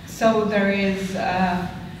 So there is,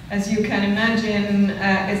 as you can imagine,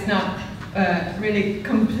 it's not really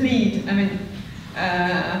complete. I mean,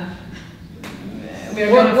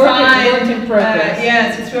 we're going to find, work in progress.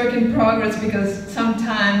 Yes, it's work in progress, because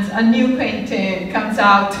sometimes a new painting comes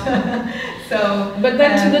out. So, but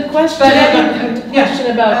then to the question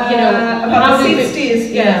about about the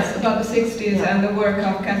 60s, yes, about the 60s and the work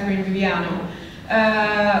of Catherine Viviano.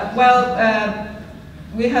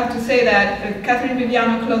 We have to say that Catherine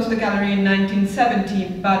Viviano closed the gallery in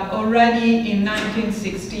 1970, but already in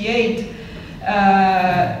 1968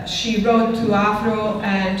 she wrote to Afro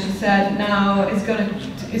and she said, now it's going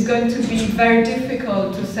to be very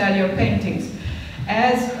difficult to sell your paintings.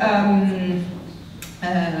 As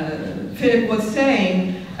Philip was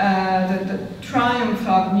saying, the triumph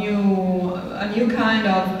of a new kind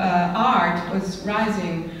of art was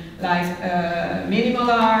rising, like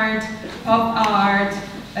minimal art, pop art,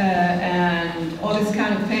 and all these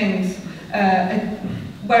kind of things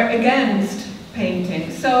were against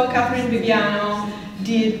painting. So Catherine Viviano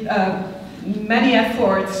did many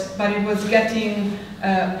efforts, but it was getting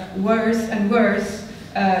worse and worse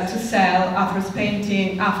to sell Afro's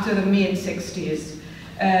painting after the mid-60s.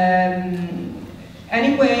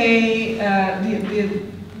 Anyway,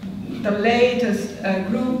 the latest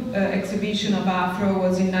group exhibition of Afro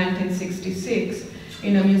was in 1966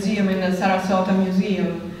 in a museum, in the Sarasota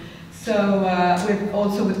Museum. So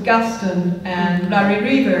also with Gaston and Larry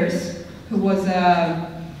Rivers, who was a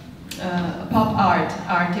pop art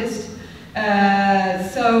artist. I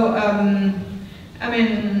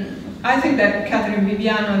mean, I think that Catherine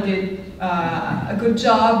Viviano did a good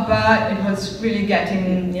job, but it was really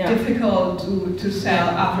getting difficult to sell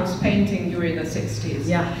Afro's painting during the 60s.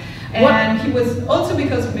 Yeah. And he was also,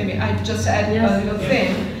 because maybe I just add a little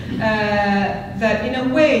thing, that in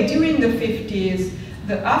a way during the 50s,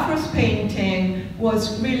 the Afro's painting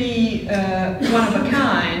was really one of a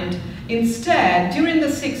kind Instead, during the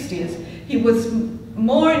 60s, he was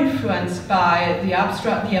more influenced by the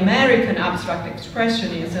American abstract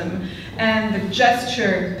expressionism and the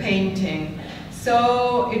gesture painting.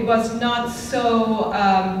 So it was not so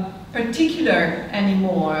particular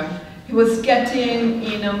anymore. He was getting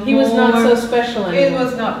in a He was not so special anymore. It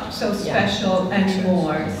was not so special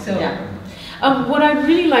anymore. So. Yeah. What I'd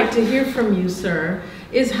really like to hear from you, sir,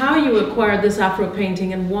 is how you acquired this Afro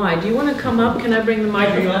painting and why. Do you want to come up? Can I bring the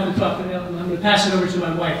microphone? You'll have to talk. I'm going to pass it over to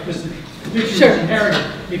my wife because the picture Sure. was inherited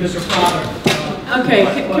because her father. Okay,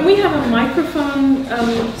 can we have a microphone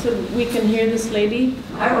so we can hear this lady?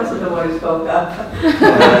 I wasn't the one who spoke up. I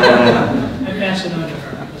pass it on to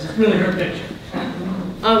her. It's really her picture.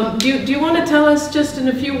 Do you want to tell us just in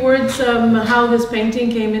a few words how this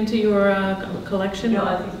painting came into your collection? No,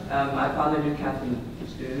 I think my father knew Catherine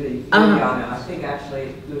Drudi. I think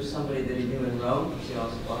actually there was somebody that he knew in Rome, because he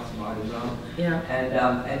also bought some art in Rome. Yeah.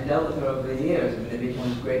 And dealt with her over the years. I mean, they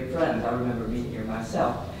became great friends. I remember meeting her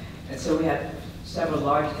myself. And so we had several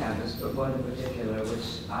large canvases, but one in particular, which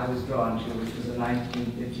I was drawn to, which was a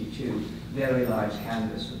 1952 very large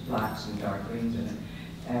canvas with blacks and dark greens in it.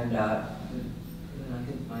 And I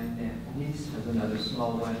think my niece has another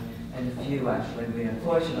small one, and a few actually. We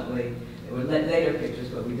unfortunately, they were later pictures,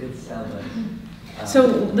 but we did sell them. So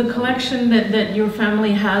the collection that your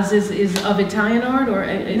family has is of Italian art, or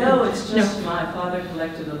no? It's just my father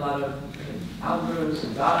collected a lot of Alvarez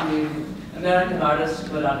and Drudi, American artists.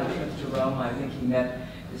 Put on a trip to Rome. I think he met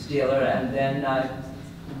this dealer, and then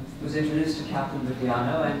was introduced to Catherine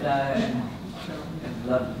Viviano, and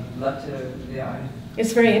loved the art.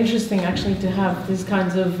 It's very interesting, actually, to have these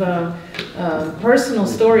kinds of personal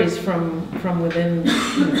stories from within,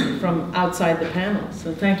 from outside the panel.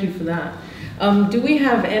 So thank you for that. Do we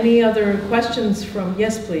have any other questions from?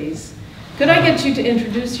 Yes, please. Could I get you to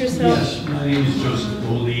introduce yourself? Yes, my name is Joseph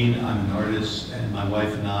Bolin. I'm an artist, and my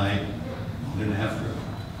wife and I live in Africa.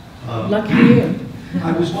 Lucky you.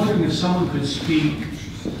 I was wondering if someone could speak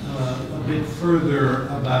a bit further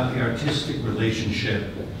about the artistic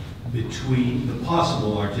relationship between, the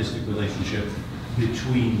possible artistic relationship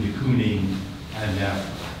between de Kooning and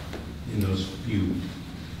Africa in those few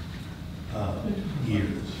years.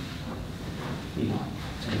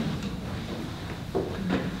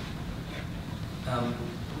 I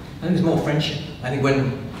think there's more friendship. I think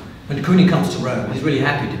when de Kooning comes to Rome, he's really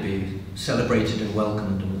happy to be celebrated and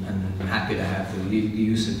welcomed and happy to have the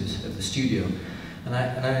use of the studio. And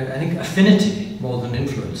I think affinity more than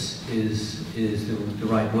influence is the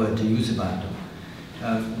right word to use about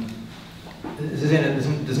them.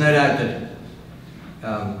 There's no doubt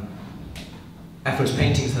that Afro's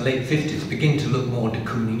paintings in the late 50s begin to look more de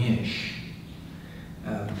Kooning-ish.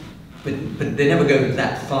 But they never go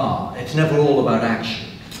that far. It's never all about action.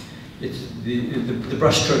 It's the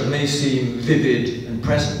brushstroke may seem vivid and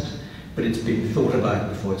present, but it's been thought about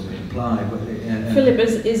before it's been applied. Philip,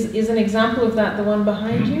 is an example of that the one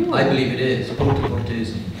behind you? I believe it is.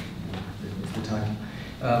 Portese is the title.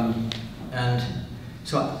 And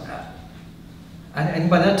so I think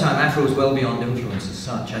by that time Afro was well beyond influence as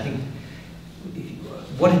such. I think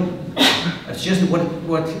what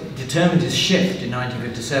determined his shift in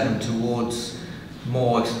 1957 towards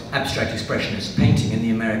more abstract expressionist painting in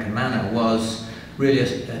the American manner was really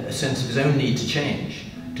a sense of his own need to change,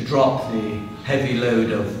 to drop the heavy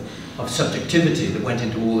load of subjectivity that went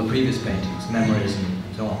into all the previous paintings, memories and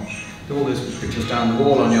so on. All those pictures down the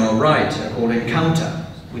wall on your right are called Encounter.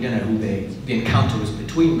 We don't know who the encounter was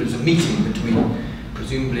between, but it was a meeting between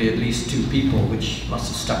presumably at least two people, which must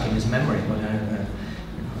have stuck in his memory.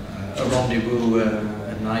 A rendezvous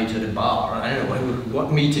at night at a bar. I don't know what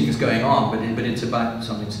meeting is going on, but it's about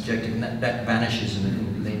something subjective, and that vanishes in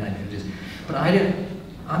the late 1950s. But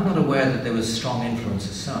I'm not aware that there was strong influence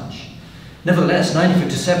as such. Nevertheless,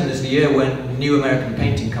 1957 is the year when New American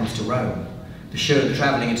Painting comes to Rome. The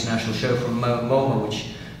traveling international show from MoMA,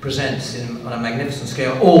 which presents on a magnificent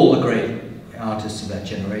scale all the great artists of that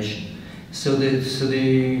generation. So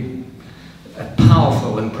a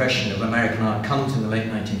powerful impression of American art comes in the late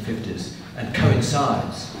 1950s and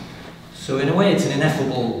coincides. So in a way, it's an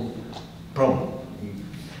ineffable problem.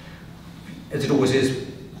 As it always is,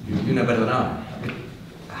 you know better than I,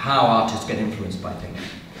 how artists get influenced by things.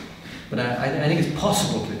 But I think it's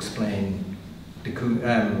possible to explain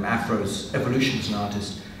Afro's evolution as an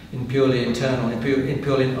artist in purely internal, in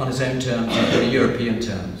purely on his own terms, in purely European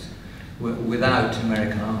terms, without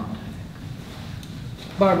American art.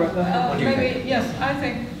 Barbara, go ahead. Maybe, yes, I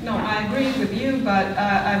agree with you, but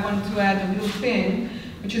I want to add a little thing,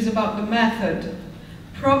 which is about the method.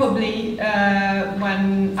 Probably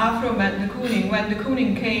when Afro met de Kooning, when de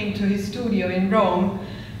Kooning came to his studio in Rome,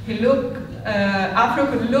 Afro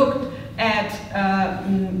could look at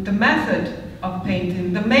the method of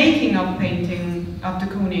painting, the making of painting of de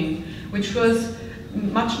Kooning, which was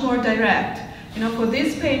much more direct. You know, for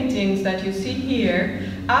these paintings that you see here,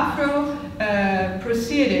 Afro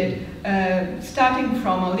proceeded starting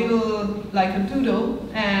from a little, like a doodle,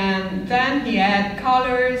 and then he had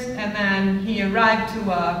colors, and then he arrived to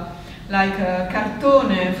like a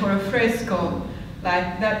cartone for a fresco,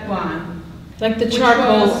 like that one. Like the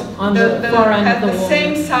charcoal on the far end of the wall. At the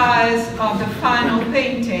same size of the final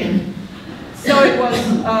painting. So it was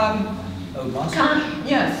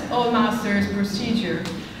yes, old master's procedure.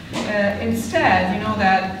 Instead, you know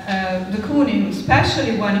that de Kooning,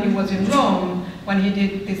 especially when he was in Rome, when he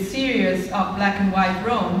did this series of black and white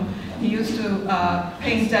Rome, he used to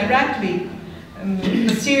paint directly.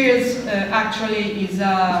 The series actually is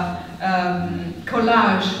a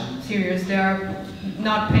collage series. They are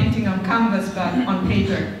not painting on canvas but on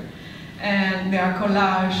paper, and they are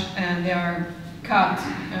collage and they are cut.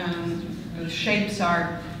 The shapes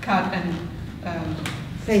are cut and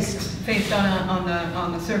faced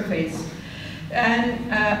on the surface.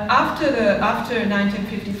 And after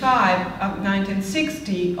 1955,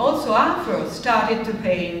 1960, also Afro started to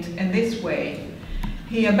paint in this way.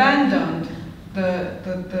 He abandoned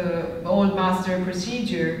the old master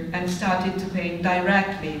procedure and started to paint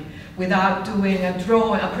directly without doing a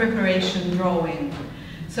preparation drawing.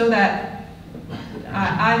 So that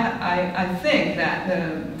I think that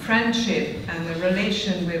the friendship and the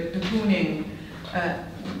relation with de Kooning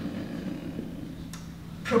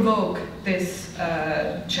provoke this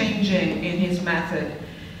changing in his method.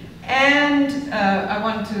 And I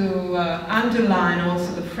want to underline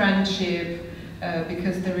also the friendship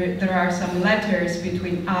because there are some letters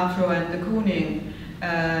between Afro and de Kooning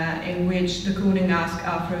in which de Kooning asked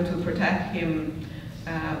Afro to protect him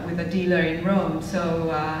with a dealer in Rome. So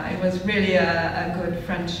it was really a good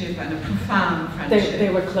friendship and a profound friendship. They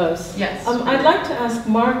were close. Yes. I'd like to ask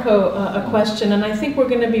Marco a question, and I think we're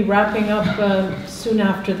going to be wrapping up soon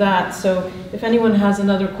after that. So if anyone has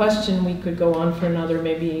another question, we could go on for another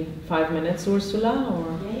maybe 5 minutes, Ursula,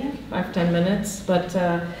 or 5-10 minutes. But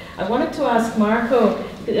I wanted to ask Marco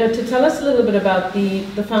to tell us a little bit about the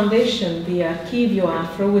foundation, the Archivio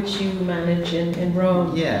Afro, which you manage in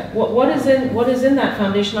Rome. Yeah. What is in that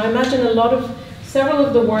foundation? I imagine several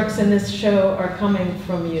of the works in this show are coming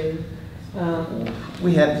from you.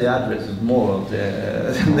 We have the address of more of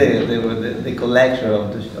the collector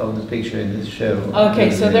of the picture in this show. Okay,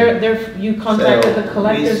 so you contacted the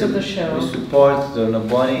collectors of the show. We support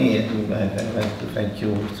Tornabuoni, and I have to thank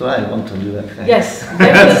you. So I want to do that. Yes,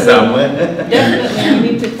 definitely. Somewhere. Definitely,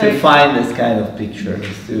 you need to find this kind of pictures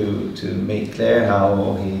to make clear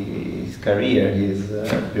how his career, his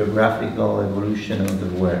biographical evolution of the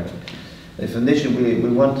work. The foundation, we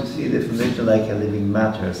want to see the foundation like a living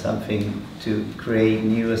matter, something to create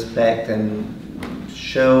new aspect and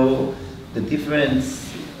show the different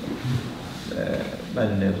I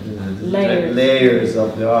don't know, layers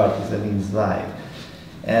of the artist in his life.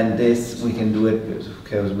 And this we can do it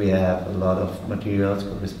because we have a lot of materials,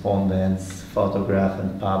 correspondence, photograph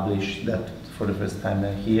and publish that for the first time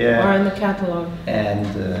here. Or in the catalog. And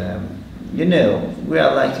you know, we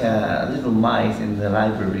are like a little mice in the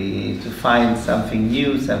library to find something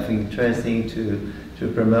new, something interesting to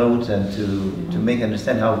promote and to make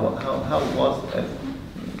understand how was a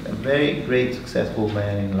very great successful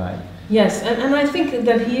man in life. Yes, and I think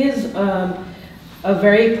that he is a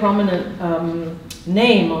very prominent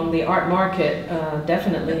name on the art market,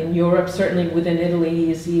 definitely in Europe, certainly within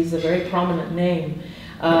Italy. He's a very prominent name.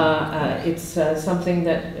 It's something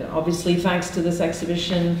that obviously thanks to this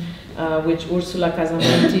exhibition which Ursula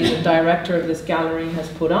Casamenti, the director of this gallery, has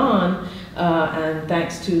put on, and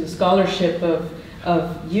thanks to the scholarship of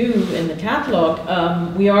you in the catalog,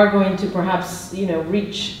 we are going to perhaps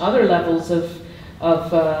reach other levels of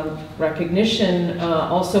recognition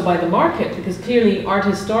also by the market, because clearly art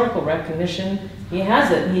historical recognition, he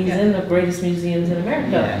has it. He's in the greatest museums in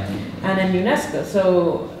America and in UNESCO.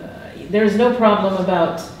 So there's no problem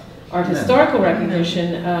about art historical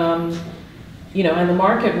recognition. And the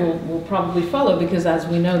market will probably follow, because as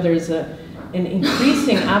we know, there's an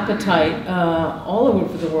increasing appetite all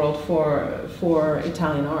over the world for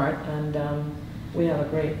Italian art, and we have a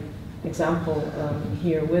great example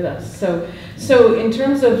here with us. So in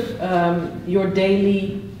terms of your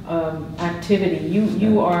daily activity,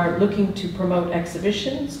 you are looking to promote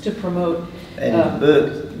exhibitions, to promote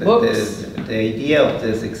books. The idea of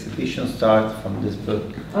this exhibition starts from this book.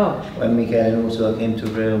 Oh. When Michele and Ursula came to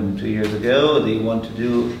Rome 2 years ago, they want to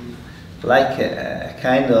do like a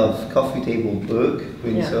kind of coffee table book,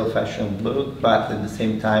 really so fashion book, but at the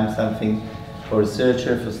same time something for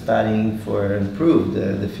researcher, for studying, for improve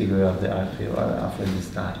the figure of the Afro in this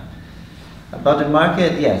time. About the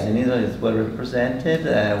market, yes, in Italy it's well represented.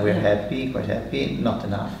 We're happy, quite happy. Not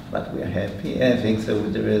enough, but we're happy. I think so.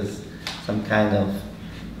 There is some kind of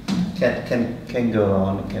can go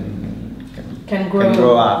on, can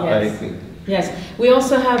grow up very quickly. Yes, we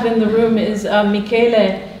also have in the room is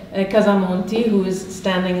Michele Casamonti, who is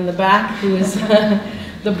standing in the back, who is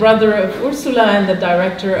the brother of Ursula and the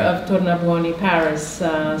director of Tornabuoni Paris.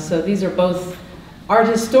 So these are both art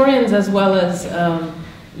historians as well as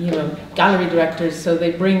gallery directors. So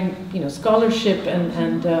they bring scholarship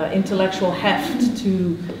and intellectual heft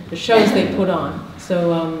to the shows they put on.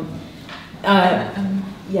 So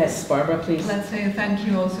yes, Barbara, please. Let's say thank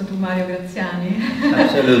you also to Mario Graziani.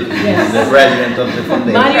 Absolutely, yes. The president of the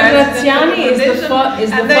foundation. Mario Graziani is the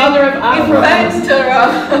father of Afro. Inventor of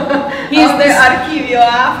the Archivio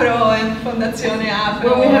Afro and Fondazione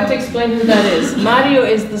Afro. Well, we have to explain who that is. Mario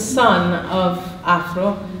is the son of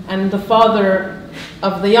Afro and the father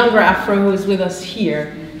of the younger Afro who is with us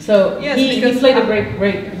here. So yes, he played a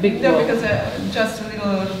great big role. No, because just a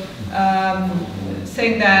little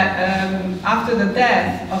saying that after the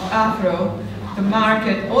death of Afro, the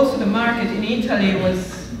market in Italy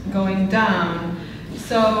was going down.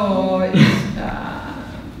 So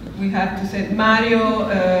we have to say Mario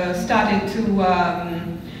started to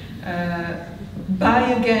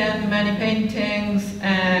buy again many paintings,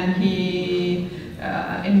 and he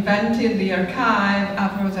invented the archive,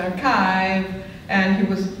 Afro's archive, and he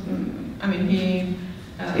was,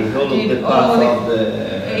 he followed the path of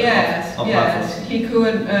the yes. He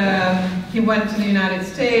could. He went to the United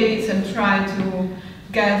States and tried to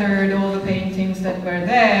gather all the paintings that were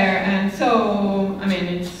there, and so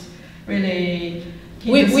it's really.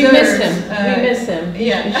 We miss him. We miss him.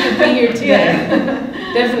 Yeah, he should be here today.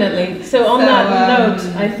 Definitely. So on that note,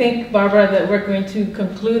 I think, Barbara, that we're going to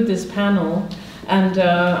conclude this panel. And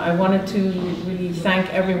I wanted to really thank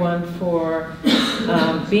everyone for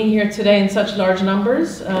being here today in such large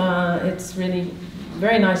numbers. It's really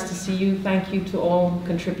very nice to see you. Thank you to all who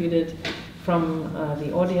contributed from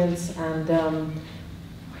the audience. And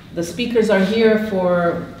the speakers are here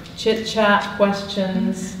for chit-chat,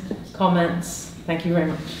 questions, comments. Thank you very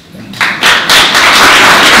much.